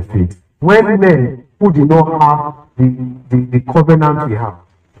kind of faith. When men who did not have the covenant we have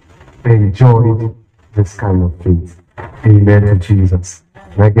enjoyed this kind of faith. Amen to Jesus.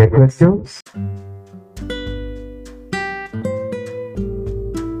 Can I get questions?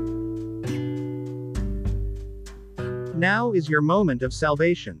 Now is your moment of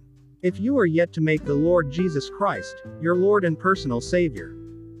salvation. If you are yet to make the Lord Jesus Christ your Lord and personal Savior,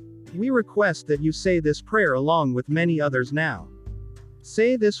 we request that you say this prayer along with many others now.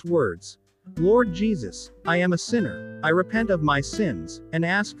 Say these words: Lord Jesus, I am a sinner. I repent of my sins, and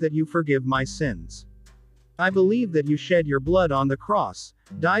ask that you forgive my sins. I believe that you shed your blood on the cross,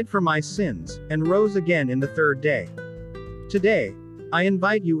 died for my sins, and rose again in the third day. Today, I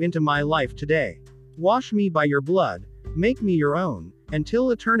invite you into my life today. Wash me by your blood, make me your own, until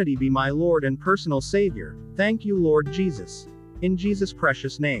eternity be my Lord and personal Savior. Thank you, Lord Jesus. In Jesus'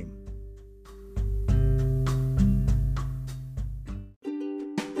 precious name.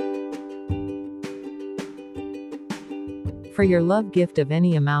 For your love gift of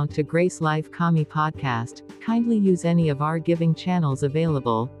any amount to Grace Life Kami Podcast, kindly use any of our giving channels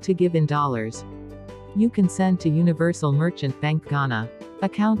available to give in dollars. You can send to Universal Merchant Bank Ghana.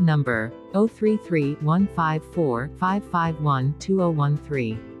 Account number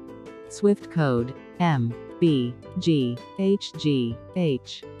 033-154-551-2013. Swift code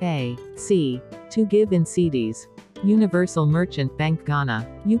MBGHGHAC. To give in cedis. Universal Merchant Bank Ghana.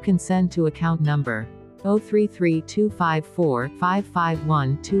 You can send to account number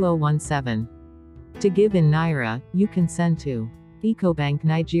 033-254-551-2017. To give in Naira, you can send to Ecobank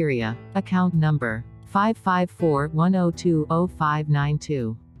Nigeria. Account number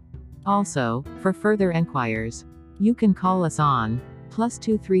 554-102-0592. Also, for further enquiries, you can call us on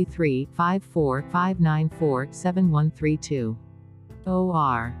 +233-54-594-7132.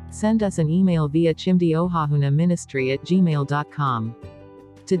 Or send us an email via chimdiohahunaministry@gmail.com.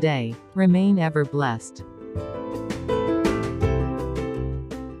 Today, remain ever blessed.